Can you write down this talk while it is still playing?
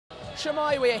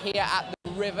Tremoy, we're here at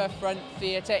the Riverfront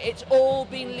Theatre. It's all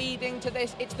been leading to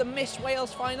this. It's the Miss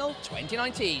Wales Final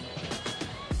 2019.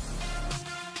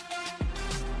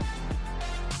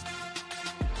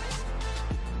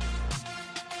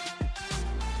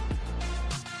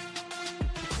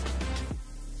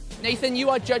 Nathan,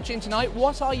 you are judging tonight.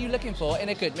 What are you looking for in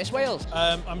a good Miss Wales?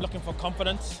 I'm looking for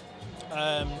confidence,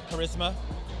 charisma,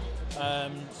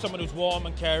 someone who's warm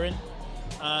and caring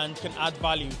and can add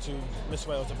value to Miss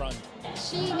Wales, the brand.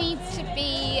 She needs to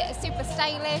be super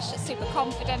stylish, super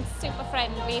confident, super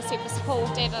friendly, super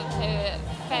supportive of her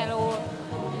fellow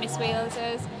Miss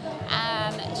Walesers.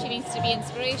 She needs to be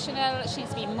inspirational, she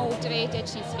needs to be motivated,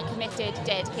 she needs to be committed,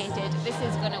 dedicated. This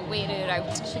is going to wear her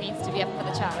out. She needs to be up for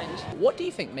the challenge. What do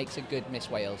you think makes a good Miss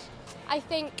Wales? I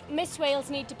think Miss Wales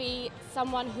need to be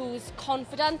someone who's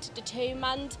confident,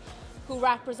 determined, who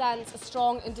represents a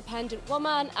strong, independent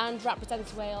woman and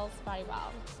represents Wales very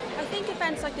well. I think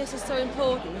events like this are so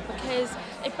important because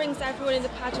it brings everyone in the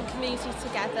pageant community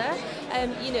together.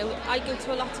 You know, I go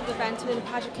to a lot of events within the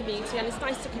pageant community and it's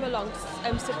nice to come along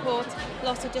to support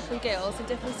lots of different girls in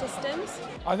different systems.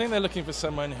 I think they're looking for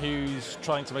someone who's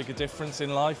trying to make a difference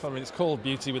in life. I mean, it's called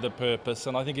Beauty with a Purpose,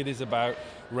 and I think it is about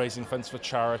raising funds for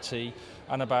charity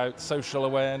and about social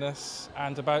awareness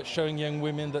and about showing young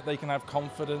women that they can have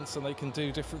confidence and they can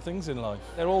do different things in life.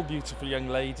 They're all beautiful young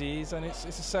ladies, and it's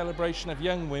a celebration of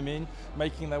young women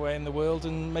making their way in the world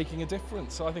and making a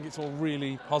difference. So I think it's all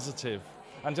really positive.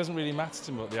 And it doesn't really matter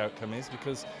to me what the outcome is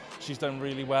because she's done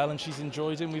really well and she's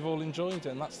enjoyed it and we've all enjoyed it,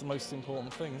 and that's the most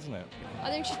important thing, isn't it? I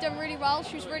think she's done really well.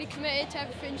 She was really committed to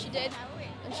everything she did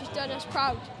and she's done us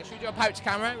proud. Should we do a pout to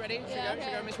camera? Ready? Yeah, Should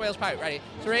we go Miss Wales pout? Ready?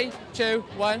 3, 2,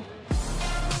 1.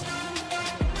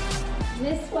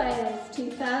 Miss Wales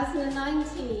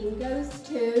 2019 goes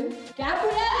to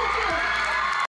Gabriella.